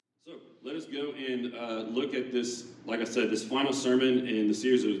Let us go and look at this, like I said, this final sermon in the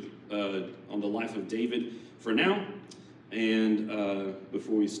series of, on the life of David for now, and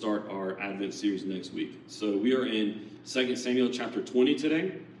before we start our Advent series next week. So we are in 2 Samuel chapter 20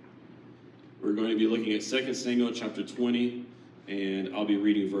 today. We're going to be looking at 2 Samuel chapter 20, and I'll be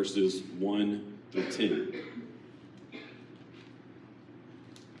reading verses 1 through 10.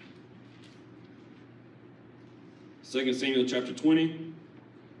 Second Samuel chapter 20.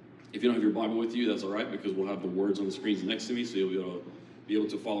 If you don't have your Bible with you, that's all right, because we'll have the words on the screens next to me, so you'll be able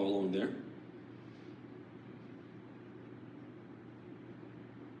to follow along there.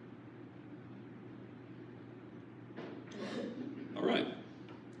 All right.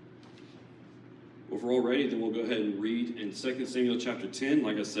 Well, if we're all ready, then we'll go ahead and read in 2 Samuel chapter 10.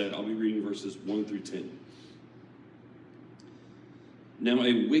 Like I said, I'll be reading verses 1 through 10. Now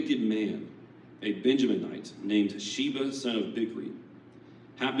a wicked man, a Benjaminite, named Sheba, son of Bichri,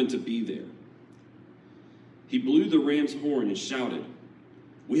 happened to be there. He blew the ram's horn and shouted,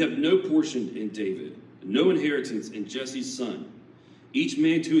 "We have no portion in David, no inheritance in Jesse's son. Each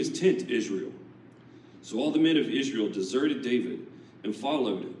man to his tent, Israel." So all the men of Israel deserted David and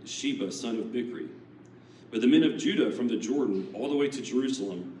followed Sheba, son of Bichri. But the men of Judah from the Jordan all the way to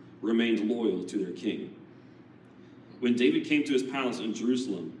Jerusalem remained loyal to their king. When David came to his palace in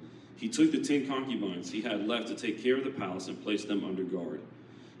Jerusalem, he took the 10 concubines he had left to take care of the palace and placed them under guard.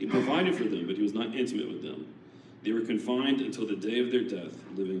 He provided for them, but he was not intimate with them. They were confined until the day of their death,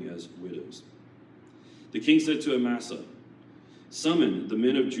 living as widows. The king said to Amasa, "Summon the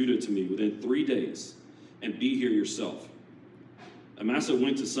men of Judah to me within 3 days, and be here yourself." Amasa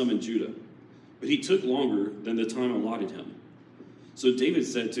went to summon Judah, but he took longer than the time allotted him. So David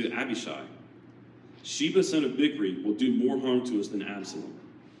said to Abishai, "Sheba, son of Bichri, will do more harm to us than Absalom.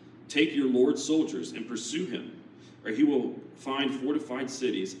 Take your Lord's soldiers and pursue him, or he will find fortified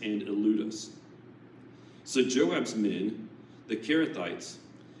cities and elude us." So Joab's men, the Kerethites,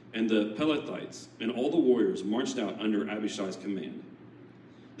 and the Pelethites, and all the warriors marched out under Abishai's command.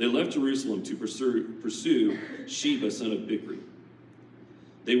 They left Jerusalem to pursue Sheba, son of Bichri.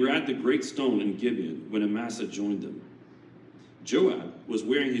 They were at the great stone in Gibeon when Amasa joined them. Joab was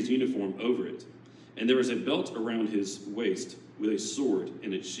wearing his uniform over it, and there was a belt around his waist with a sword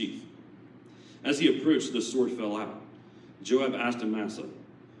in its sheath. As he approached, the sword fell out. Joab asked Amasa,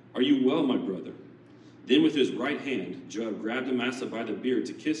 "Are you well, my brother?" Then with his right hand, Joab grabbed Amasa by the beard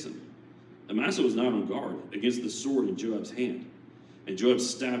to kiss him. Amasa was not on guard against the sword in Joab's hand, and Joab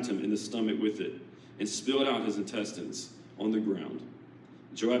stabbed him in the stomach with it and spilled out his intestines on the ground.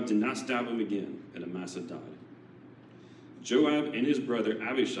 Joab did not stab him again, and Amasa died. Joab and his brother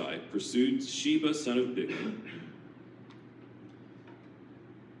Abishai pursued Sheba, son of Bichri.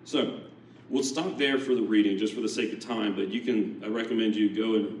 So, we'll stop there for the reading, just for the sake of time, but I recommend you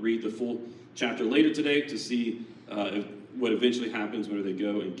go and read the full chapter later today to see what eventually happens when they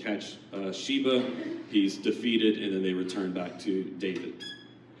go and catch Sheba. He's defeated, and then they return back to David.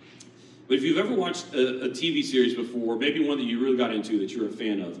 But if you've ever watched a TV series before, maybe one that you really got into that you're a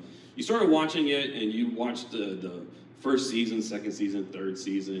fan of, you started watching it and you watched the first season, second season, third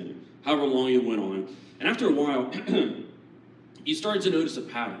season, however long it went on. And after a while, you started to notice a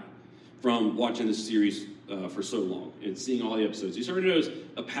pattern from watching this series for so long and seeing all the episodes. You started to notice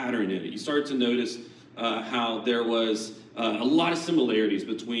a pattern in it. You started to notice how there was a lot of similarities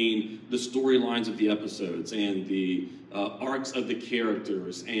between the storylines of the episodes and the arcs of the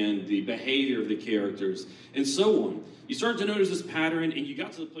characters and the behavior of the characters and so on. You started to notice this pattern, and you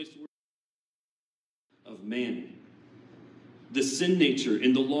got to the place of man. The sin nature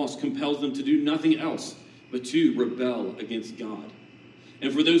in the lost compels them to do nothing else but to rebel against God.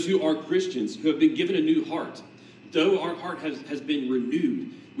 And for those who are Christians, who have been given a new heart, though our heart has been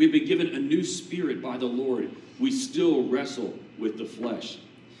renewed, we've been given a new spirit by the Lord, we still wrestle with the flesh.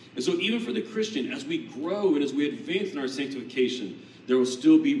 And so even for the Christian, as we grow and as we advance in our sanctification, there will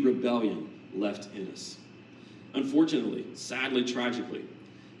still be rebellion left in us. Unfortunately, sadly, tragically,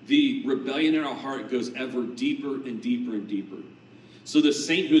 the rebellion in our heart goes ever deeper and deeper and deeper. So the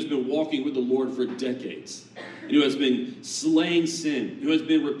saint who has been walking with the Lord for decades, and who has been slaying sin, who has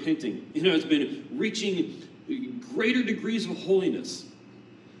been repenting, who has been reaching greater degrees of holiness,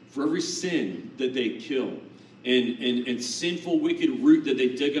 for every sin that they kill and sinful, wicked root that they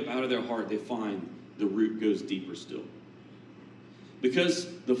dig up out of their heart, they find the root goes deeper still. Because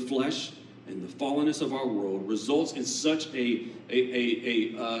the flesh and the fallenness of our world results in such a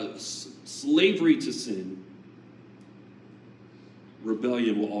slavery to sin,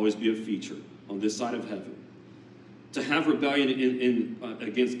 rebellion will always be a feature on this side of heaven. To have rebellion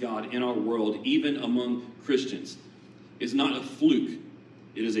against God in our world, even among Christians, is not a fluke.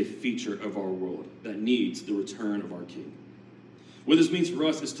 It is a feature of our world that needs the return of our King. What this means for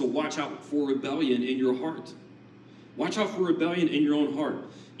us is to watch out for rebellion in your heart. Watch out for rebellion in your own heart.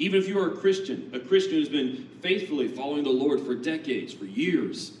 Even if you are a Christian who's been faithfully following the Lord for decades, for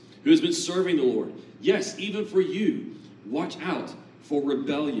years, who has been serving the Lord. Yes, even for you, watch out for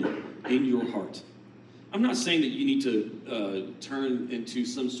rebellion in your heart. I'm not saying that you need to turn into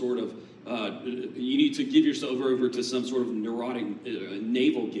some sort of, you need to give yourself over to some sort of neurotic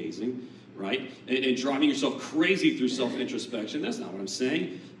navel gazing, right? And driving yourself crazy through self-introspection. That's not what I'm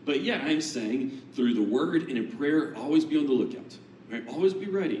saying. But yeah, I'm saying through the word and in prayer, always be on the lookout. Right? Always be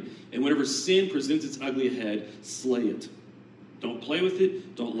ready. And whenever sin presents its ugly head, slay it. Don't play with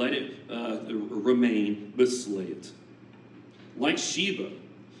it. Don't let it remain, but slay it. Like Sheba,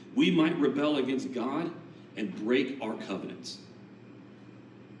 we might rebel against God and break our covenants.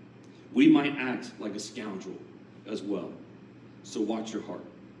 We might act like a scoundrel as well. So watch your heart.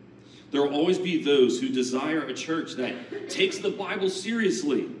 There will always be those who desire a church that takes the Bible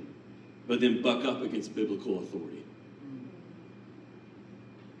seriously, but then buck up against biblical authority.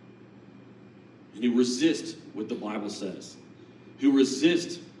 And who resist what the Bible says. Who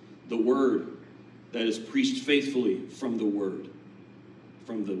resist the word that is preached faithfully from the word.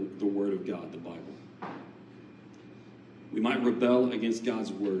 From the word of God, the Bible. We might rebel against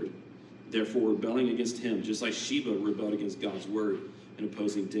God's word. Therefore, rebelling against him, just like Sheba rebelled against God's word and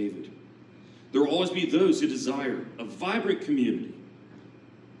opposing David. There will always be those who desire a vibrant community,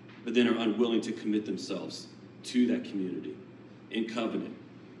 but then are unwilling to commit themselves to that community in covenant,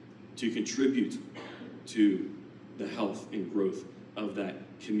 to contribute to the health and growth of that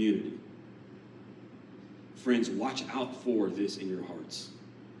community. Friends, watch out for this in your hearts.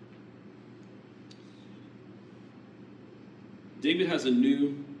 David has a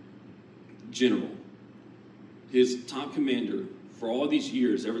new general. His top commander for all these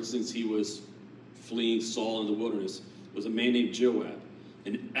years, ever since he was fleeing Saul in the wilderness, was a man named Joab,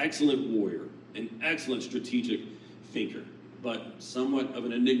 an excellent warrior, an excellent strategic thinker, but somewhat of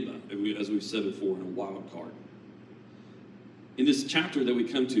an enigma, as we've said before, and a wild card. In this chapter that we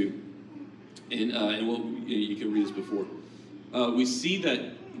come to, and you can read this before, we see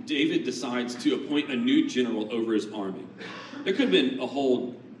that David decides to appoint a new general over his army. There could have been a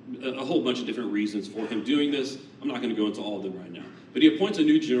whole bunch of different reasons for him doing this. I'm not going to go into all of them right now. But he appoints a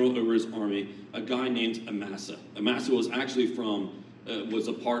new general over his army, a guy named Amasa. Amasa was actually was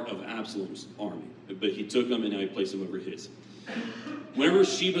a part of Absalom's army, but he took him and now he placed him over his. Whenever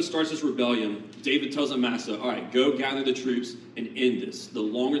Sheba starts this rebellion, David tells Amasa, all right, go gather the troops and end this. The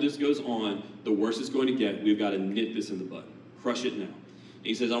longer this goes on, the worse it's going to get. We've got to nip this in the bud. Crush it now. And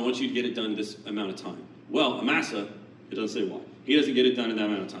he says, I want you to get it done this amount of time. Well, Amasa, it doesn't say why. He doesn't get it done in that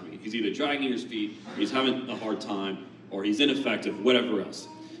amount of time. He's either dragging his feet, he's having a hard time, or he's ineffective, whatever else.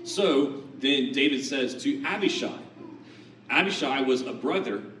 So then David says to Abishai. Abishai was a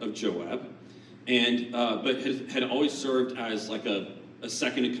brother of Joab, and but had always served as like a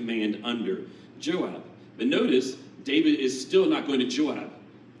second in command under Joab. But notice, David is still not going to Joab.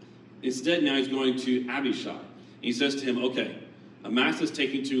 Instead, now he's going to Abishai. And he says to him, okay, Amasa's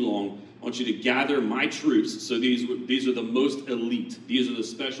taking too long. I want you to gather my troops. So these are the most elite. These are the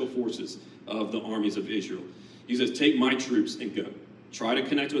special forces of the armies of Israel. He says, take my troops and go. Try to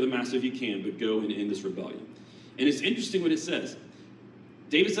connect with Amasa if you can, but go and end this rebellion. And it's interesting what it says.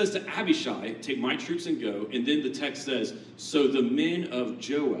 David says to Abishai, take my troops and go. And then the text says, so the men of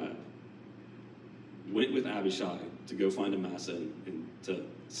Joab went with Abishai to go find Amasa and to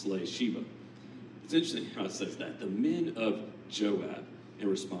slay Sheba. It's interesting how it says that. The men of Joab in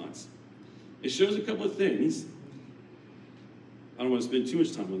response. It shows a couple of things. I don't want to spend too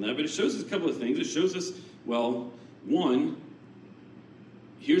much time on that, but it shows us a couple of things. It shows us, well, one,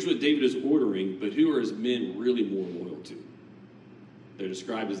 here's what David is ordering, but who are his men really more loyal to? They're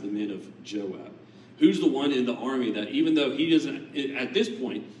described as the men of Joab. Who's the one in the army that, even though he doesn't, at this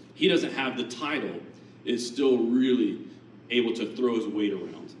point, he doesn't have the title, is still really able to throw his weight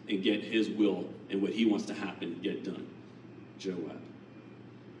around and get his will and what he wants to happen get done? Joab.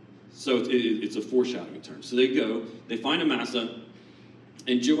 So it's a foreshadowing term. So they go, they find Amasa,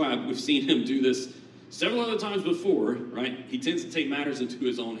 and Joab, we've seen him do this several other times before, right? He tends to take matters into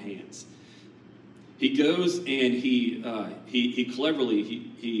his own hands. He goes and he cleverly,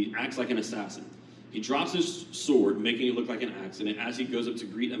 he acts like an assassin. He drops his sword, making it look like an axe, and as he goes up to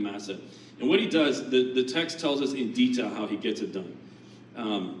greet Amasa. And what he does, the text tells us in detail how he gets it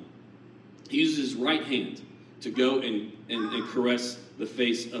done. He uses his right hand to go and caress the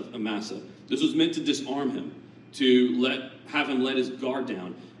face of Amasa. This was meant to disarm him, to have him let his guard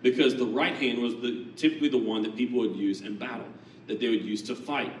down, because the right hand was typically the one that people would use in battle. that they would use to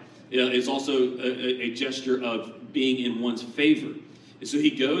fight. It's also a gesture of being in one's favor. And so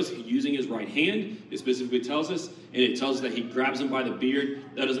he goes, using his right hand, it specifically tells us, and it tells us that he grabs him by the beard.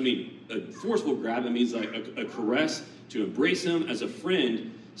 That doesn't mean a forceful grab, it means like a caress, to embrace him as a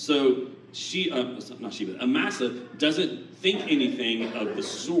friend. So Amasa doesn't think anything of the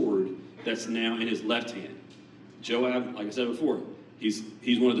sword that's now in his left hand. Joab, like I said before, he's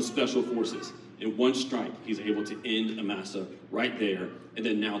one of the special forces. In one strike, he's able to end Amasa right there and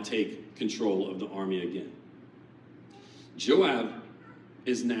then now take control of the army again. Joab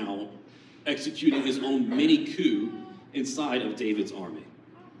is now executing his own mini coup inside of David's army.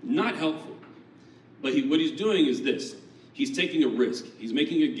 Not helpful. But what he's doing is this. He's taking a risk. He's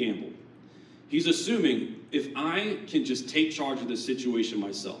making a gamble. He's assuming, if I can just take charge of this situation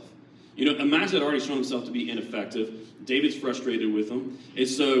myself. Amasa had already shown himself to be ineffective. David's frustrated with him. And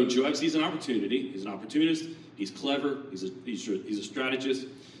so Joab sees an opportunity. He's an opportunist. He's clever. He's a strategist.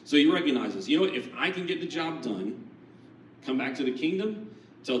 So he recognizes, if I can get the job done, come back to the kingdom,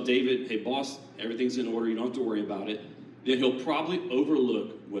 tell David, hey, boss, everything's in order. You don't have to worry about it. Then he'll probably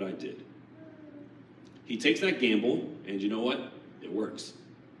overlook what I did. He takes that gamble, and you know what? It works.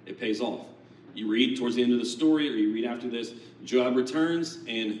 It pays off. You read towards the end of the story, or you read after this, Joab returns,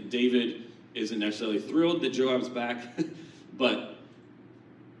 and David isn't necessarily thrilled that Joab's back, but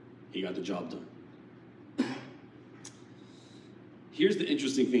he got the job done. Here's the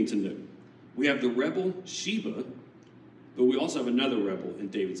interesting thing to note. We have the rebel Sheba, but we also have another rebel in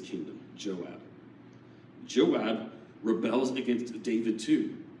David's kingdom, Joab. Joab rebels against David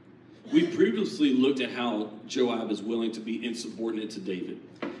too. We previously looked at how Joab is willing to be insubordinate to David.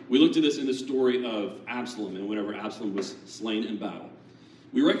 We looked at this in the story of Absalom and whenever Absalom was slain in battle.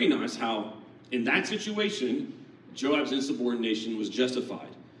 We recognize how, in that situation, Joab's insubordination was justified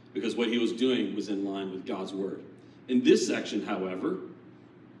because what he was doing was in line with God's word. In this section, however,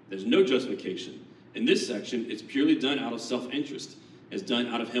 there's no justification. In this section, it's purely done out of self-interest. It's done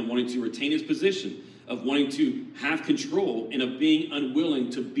out of him wanting to retain his position, of wanting to have control, and of being unwilling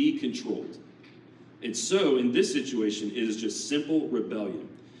to be controlled. And so, in this situation, it is just simple rebellion.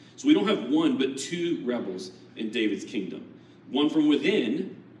 So we don't have one, but two rebels in David's kingdom. One from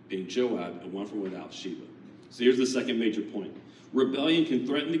within, being Joab, and one from without, Sheba. So here's the second major point. Rebellion can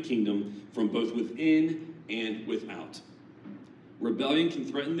threaten the kingdom from both within and without. Rebellion can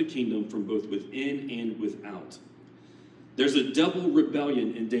threaten the kingdom from both within and without. There's a double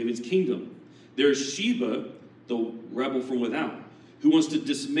rebellion in David's kingdom. There's Sheba, the rebel from without, who wants to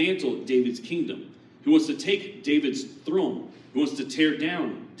dismantle David's kingdom, who wants to take David's throne, who wants to tear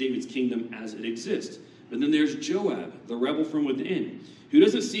down David's kingdom as it exists. But then there's Joab, the rebel from within, who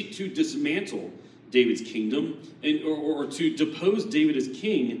doesn't seek to dismantle David's kingdom or to depose David as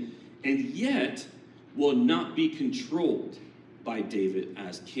king, and yet will not be controlled by David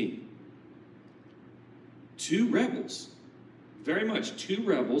as king. Two rebels, very much two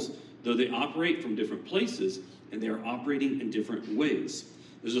rebels, though they operate from different places, and they are operating in different ways.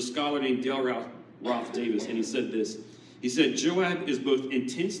 There's a scholar named Dale Ralph Davis, and he said this. He said, Joab is both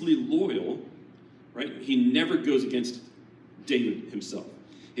intensely loyal, right? He never goes against David himself.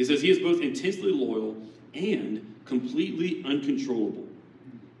 He says he is both intensely loyal and completely uncontrollable.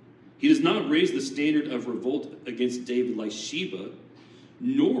 He does not raise the standard of revolt against David like Sheba,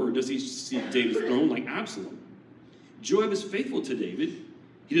 nor does he seek David's throne like Absalom. Joab is faithful to David.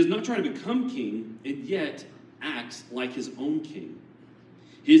 He does not try to become king, and yet acts like his own king.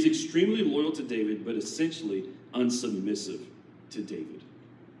 He is extremely loyal to David, but essentially unsubmissive to David.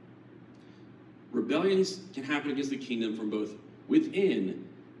 Rebellions can happen against the kingdom from both within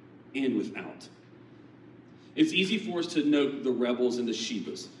and without. It's easy for us to note the rebels and the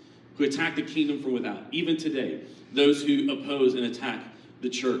Shebas who attack the kingdom from without. Even today, those who oppose and attack the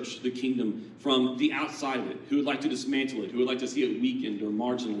church, the kingdom, from the outside of it, who would like to dismantle it, who would like to see it weakened or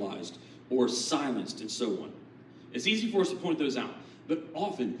marginalized or silenced and so on. It's easy for us to point those out, but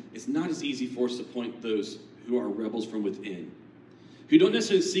often it's not as easy for us to point those who are rebels from within, who don't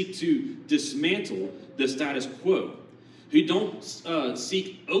necessarily seek to dismantle the status quo, who don't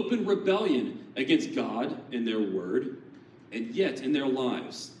seek open rebellion against God and their word, and yet in their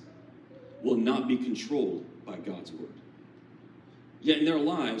lives will not be controlled by God's word. Yet in their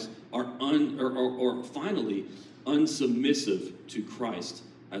lives are finally unsubmissive to Christ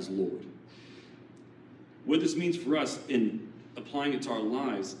as Lord. What this means for us in applying it to our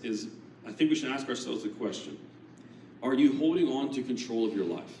lives is, I think we should ask ourselves the question, are you holding on to control of your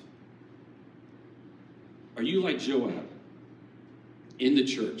life? Are you like Joab in the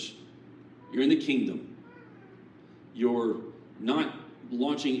church? You're in the kingdom. You're not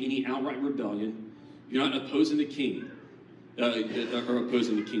launching any outright rebellion. You're not opposing the king. are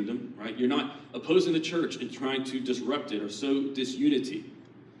opposing the kingdom, right? You're not opposing the church and trying to disrupt it or sow disunity,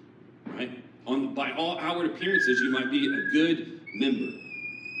 right? By all outward appearances, you might be a good member.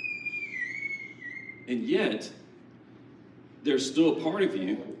 And yet, there's still a part of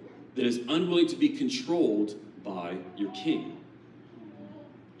you that is unwilling to be controlled by your king.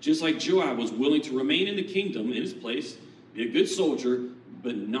 Just like Joab was willing to remain in the kingdom in his place, be a good soldier,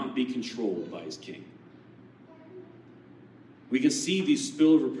 but not be controlled by his king. We can see these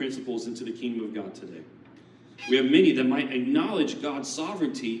spillover principles into the kingdom of God today. We have many that might acknowledge God's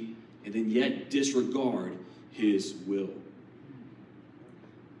sovereignty and then yet disregard his will.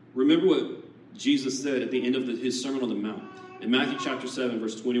 Remember what Jesus said at the end of his Sermon on the Mount. In Matthew chapter 7,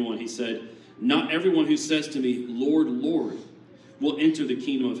 verse 21, he said, "Not everyone who says to me, 'Lord, Lord,' will enter the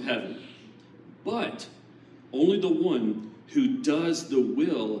kingdom of heaven, but only the one who does the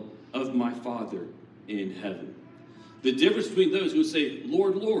will of my Father in heaven." The difference between those who say,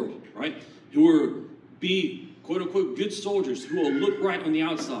 "Lord, Lord," right? Who will be, quote unquote, good soldiers, who will look right on the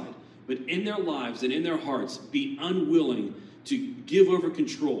outside, but in their lives and in their hearts be unwilling to give over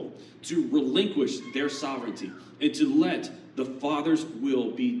control, to relinquish their sovereignty, and to let the Father's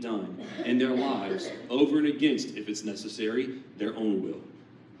will be done in their lives over and against, if it's necessary, their own will.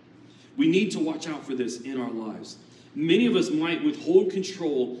 We need to watch out for this in our lives. Many of us might withhold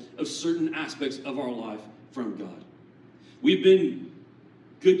control of certain aspects of our life from God. We've been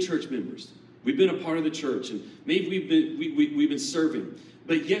good church members. We've been a part of the church, and maybe we've been serving.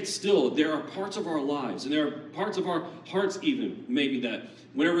 But yet still, there are parts of our lives, and there are parts of our hearts even, maybe, that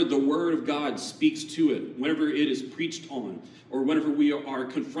whenever the Word of God speaks to it, whenever it is preached on, or whenever we are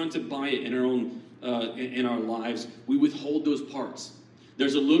confronted by it in our own in our lives, we withhold those parts.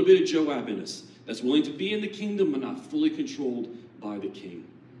 There's a little bit of Joab in us that's willing to be in the kingdom but not fully controlled by the king.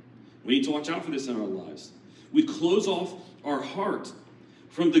 We need to watch out for this in our lives. We close off our heart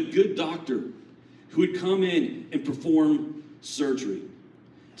from the good doctor who would come in and perform surgery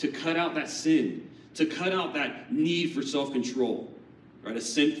to cut out that sin, to cut out that need for self-control, right? A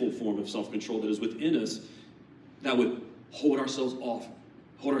sinful form of self-control that is within us that would hold ourselves off,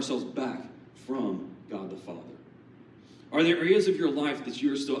 hold ourselves back from God the Father. Are there areas of your life that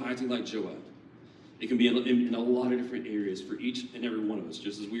you're still acting like Joab? It can be in a lot of different areas for each and every one of us,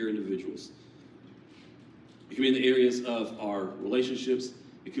 just as we are individuals. It can be in the areas of our relationships.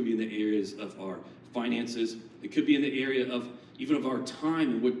 It could be in the areas of our finances. It could be in the area of even of our time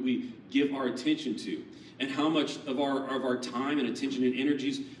and what we give our attention to, and how much of our time and attention and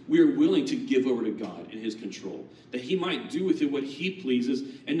energies we are willing to give over to God in his control, that he might do with it what he pleases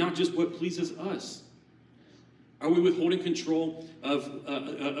and not just what pleases us. Are we withholding control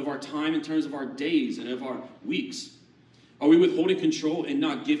of our time in terms of our days and of our weeks? Are we withholding control and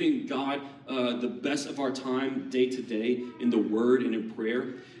not giving God the best of our time day to day in the word and in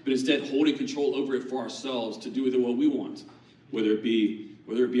prayer, but instead holding control over it for ourselves to do with it what we want, whether it be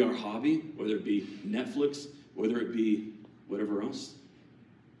our hobby, whether it be Netflix, whether it be whatever else?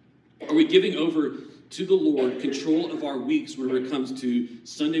 Are we giving over to the Lord control of our weeks whenever it comes to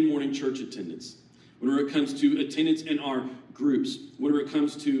Sunday morning church attendance, whenever it comes to attendance in our groups, whenever it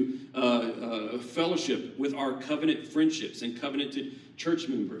comes to fellowship with our covenant friendships and covenanted church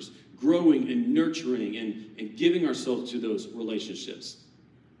members, growing and nurturing and giving ourselves to those relationships?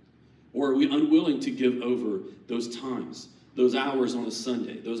 Or are we unwilling to give over those times, those hours on a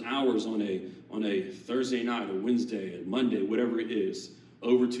Sunday, those hours on a Thursday night, a Wednesday, a Monday, whatever it is,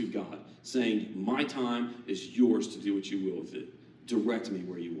 over to God, saying, my time is yours to do what you will with it. Direct me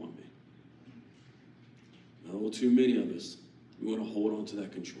where you want me. No, too many of us, we want to hold on to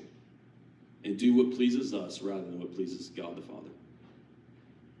that control and do what pleases us rather than what pleases God the Father.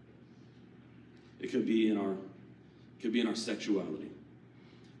 It could be in our sexuality.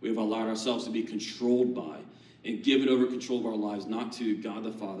 We have allowed ourselves to be controlled by and given over control of our lives, not to God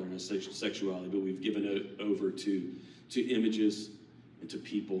the Father and his sexuality, but we've given it over to images and to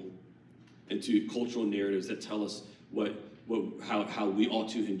people and to cultural narratives that tell us how we ought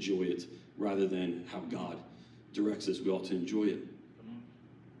to enjoy it rather than how God directs us we ought to enjoy it.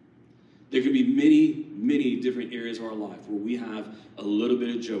 There can be many, many different areas of our life where we have a little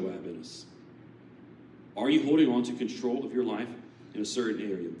bit of Joab in us. Are you holding on to control of your life in a certain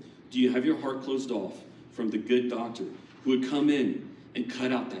area? Do you have your heart closed off from the good doctor who would come in and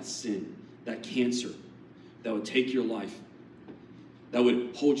cut out that sin, that cancer, that would take your life, that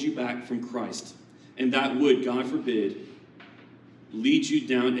would hold you back from Christ, and that would, God forbid, lead you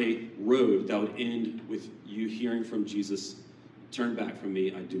down a road that would end with you hearing from Jesus, "Turn back from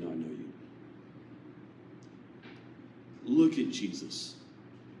me, I do not know you." Look at Jesus.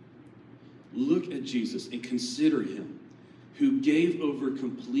 Look at Jesus and consider him who gave over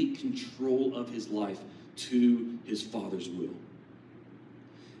complete control of his life to his Father's will.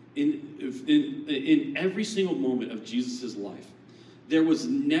 In every single moment of Jesus' life, there was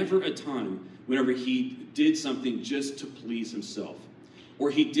never a time whenever he did something just to please himself, or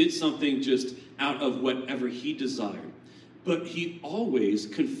he did something just out of whatever he desired. But he always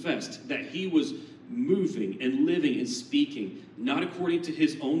confessed that he was moving and living and speaking, not according to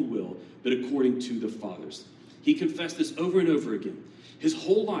his own will, but according to the Father's. He confessed this over and over again. His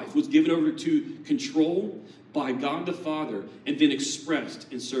whole life was given over to control by God the Father and then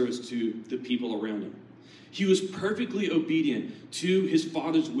expressed in service to the people around him. He was perfectly obedient to his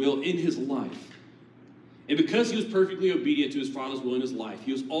Father's will in his life. And because he was perfectly obedient to his Father's will in his life,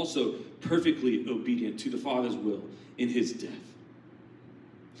 he was also perfectly obedient to the Father's will in his death.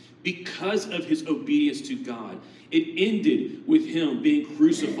 Because of his obedience to God, it ended with him being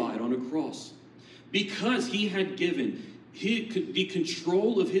crucified on a cross. Because he had given the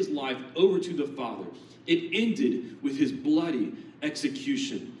control of his life over to the Father, it ended with his bloody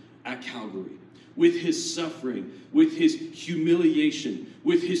execution at Calvary, with his suffering, with his humiliation,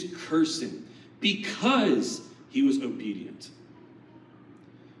 with his cursing, because he was obedient.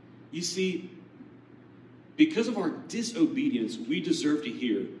 You see, because of our disobedience, we deserve to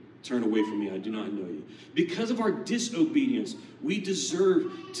hear, "Turn away from me, I do not know you." Because of our disobedience, we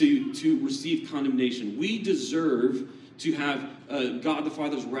deserve to receive condemnation. We deserve to have God the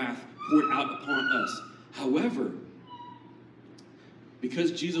Father's wrath poured out upon us. However,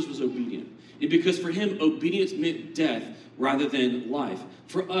 because Jesus was obedient, and because for him obedience meant death rather than life,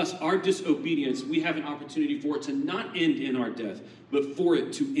 for us, our disobedience, we have an opportunity for it to not end in our death, but for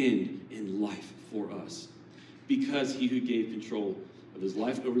it to end in life for us. Because he who gave control of his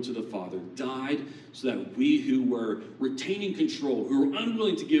life over to the Father died so that we who were retaining control, who were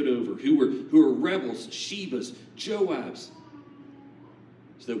unwilling to give it over, who were rebels, Shebas, Joabs,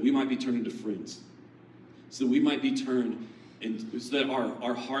 so that we might be turned into friends, so that we might be turned, and so that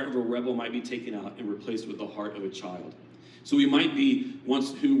our heart of a rebel might be taken out and replaced with the heart of a child. So we might be,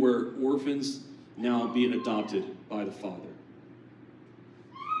 once who were orphans, now be adopted by the Father.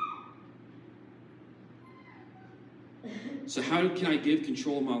 So how can I give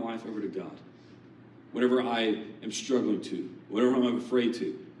control of my life over to God? Whenever I am struggling to, whenever I'm afraid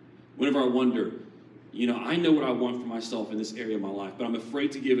to, whenever I wonder, I know what I want for myself in this area of my life, but I'm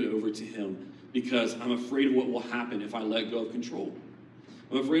afraid to give it over to him because I'm afraid of what will happen if I let go of control.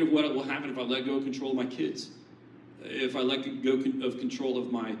 I'm afraid of what will happen if I let go of control of my kids, if I let go of control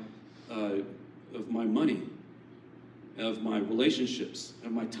of my money, of my relationships,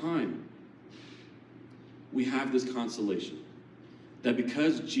 of my time. We have this consolation that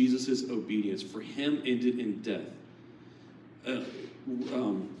because Jesus' obedience for him ended in death,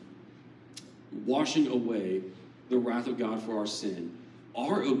 washing away the wrath of God for our sin,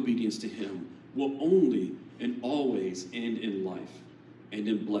 our obedience to him will only and always end in life and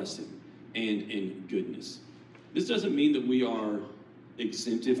in blessing and in goodness. This doesn't mean that we are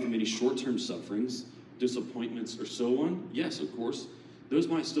exempted from any short-term sufferings, disappointments, or so on. Yes, of course, those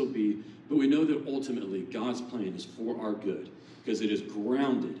might still be, but we know that ultimately God's plan is for our good because it is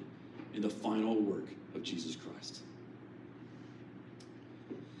grounded in the final work of Jesus Christ.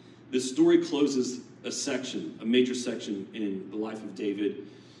 This story closes a major section in the life of David.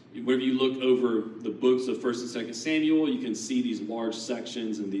 Whenever you look over the books of 1st and 2nd Samuel, you can see these large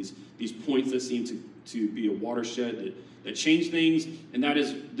sections and these points that seem to be a watershed that change things, and that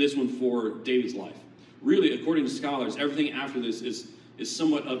is this one for David's life. Really, according to scholars, everything after this is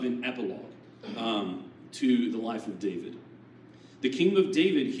somewhat of an epilogue to the life of David. The kingdom of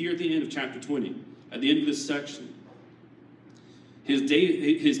David, here at the end of chapter 20, at the end of this section,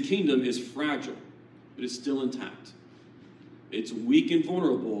 his kingdom is fragile, but it's still intact. It's weak and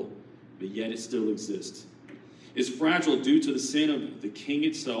vulnerable, but yet it still exists. It's fragile due to the sin of the king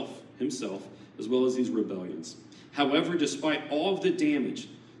himself, as well as these rebellions. However, despite all of the damage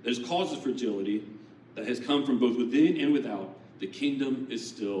that has caused its fragility, that has come from both within and without, the kingdom is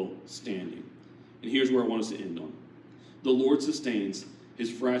still standing. And here's where I want us to end on. The Lord sustains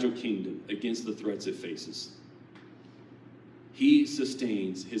his fragile kingdom against the threats it faces. He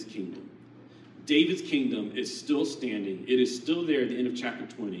sustains his kingdom. David's kingdom is still standing. It is still there at the end of chapter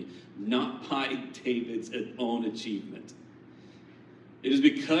 20, not by David's own achievement. It is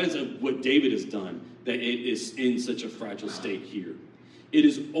because of what David has done that it is in such a fragile state here. It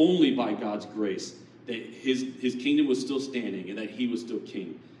is only by God's grace that his kingdom was still standing and that he was still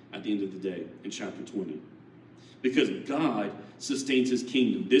king at the end of the day in chapter 20. Because God sustains his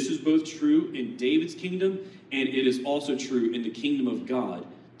kingdom. This is both true in David's kingdom, and it is also true in the kingdom of God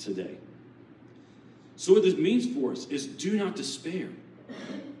today. So what this means for us is do not despair.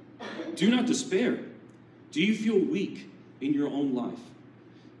 Do not despair. Do you feel weak in your own life?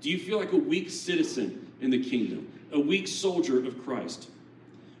 Do you feel like a weak citizen in the kingdom, a weak soldier of Christ?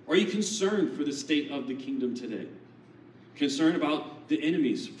 Are you concerned for the state of the kingdom today? Concerned about the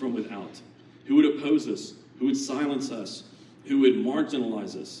enemies from without, who would oppose us, who would silence us, who would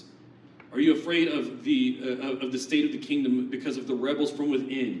marginalize us? Are you afraid of the state of the kingdom because of the rebels from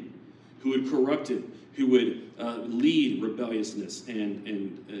within, who would corrupt it, who would lead rebelliousness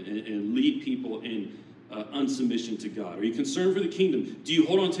and lead people in unsubmission to God? Are you concerned for the kingdom? Do you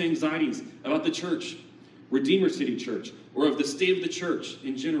hold on to anxieties about the church, Redeemer City Church, or of the state of the church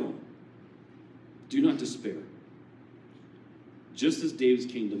in general? Do not despair. Just as David's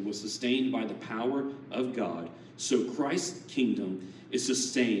kingdom was sustained by the power of God, so Christ's kingdom is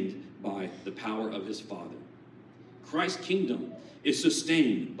sustained by the power of his Father. Christ's kingdom is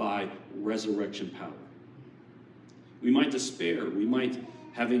sustained by resurrection power. We might despair. We might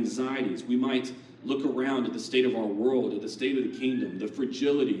have anxieties. We might look around at the state of our world, at the state of the kingdom, the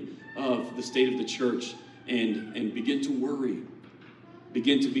fragility of the state of the church, and begin to worry,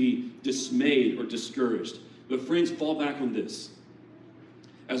 begin to be dismayed or discouraged. But friends, fall back on this.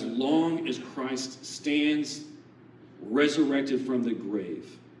 As long as Christ stands resurrected from the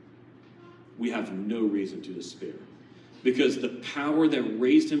grave, we have no reason to despair. Because the power that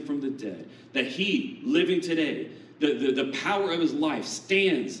raised him from the dead, that he, living today, the power of his life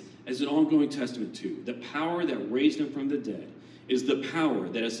stands as an ongoing testament to. The power that raised him from the dead is the power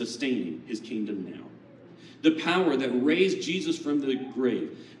that is sustaining his kingdom now. The power that raised Jesus from the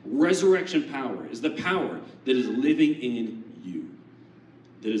grave, resurrection power, is the power that is living in you.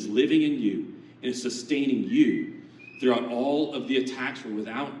 That is living in you and is sustaining you throughout all of the attacks from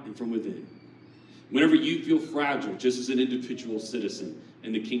without and from within. Whenever you feel fragile, just as an individual citizen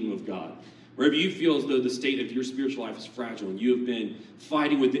in the kingdom of God, wherever you feel as though the state of your spiritual life is fragile and you have been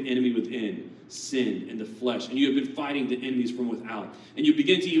fighting with the enemy within, sin and the flesh, and you have been fighting the enemies from without, and you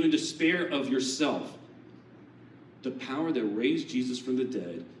begin to even despair of yourself, the power that raised Jesus from the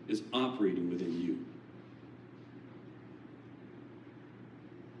dead is operating within you.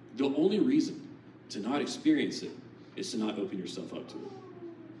 The only reason to not experience it is to not open yourself up to it.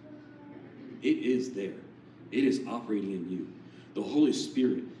 It is there. It is operating in you. The Holy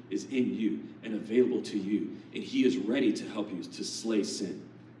Spirit is in you and available to you, and he is ready to help you to slay sin.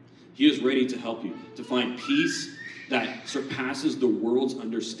 He is ready to help you to find peace that surpasses the world's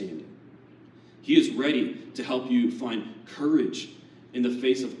understanding. He is ready to help you find courage in the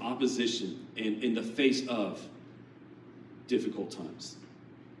face of opposition and in the face of difficult times.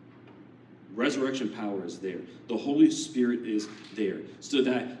 Resurrection power is there. The Holy Spirit is there. So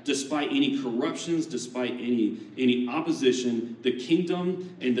that despite any corruptions, despite any opposition, the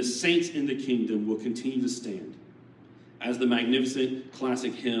kingdom and the saints in the kingdom will continue to stand. As the magnificent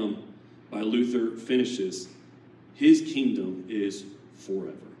classic hymn by Luther finishes, his kingdom is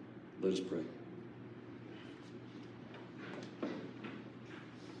forever. Let us pray.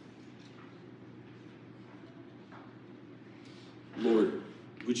 Lord,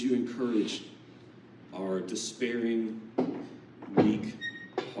 would you encourage our despairing, weak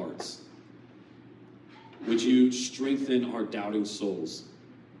hearts? Would you strengthen our doubting souls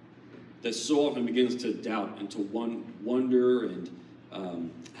that so often begins to doubt and to wonder and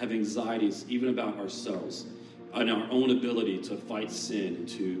have anxieties even about ourselves and our own ability to fight sin and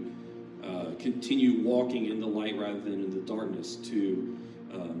to continue walking in the light rather than in the darkness, to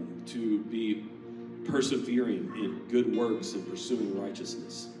be persevering in good works and pursuing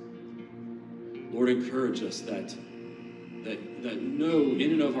righteousness. Lord, encourage us that no,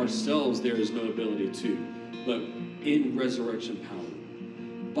 in and of ourselves there is no ability to, but in resurrection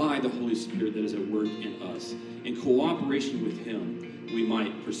power, by the Holy Spirit that is at work in us, in cooperation with him, we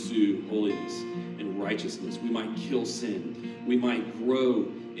might pursue holiness and righteousness. We might kill sin. We might grow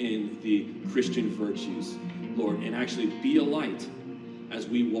in the Christian virtues, Lord, and actually be a light as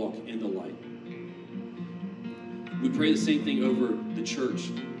we walk in the light. We pray the same thing over the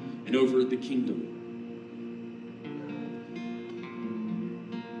church and over the kingdom.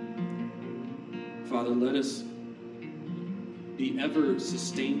 Father, let us be ever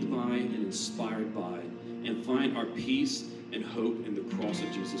sustained by and inspired by and find our peace and hope in the cross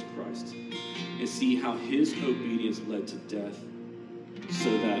of Jesus Christ and see how his obedience led to death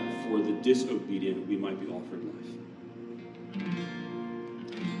so that for the disobedient we might be offered life.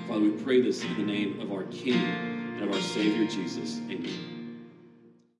 Father, we pray this in the name of our King and of our Savior Jesus. Amen.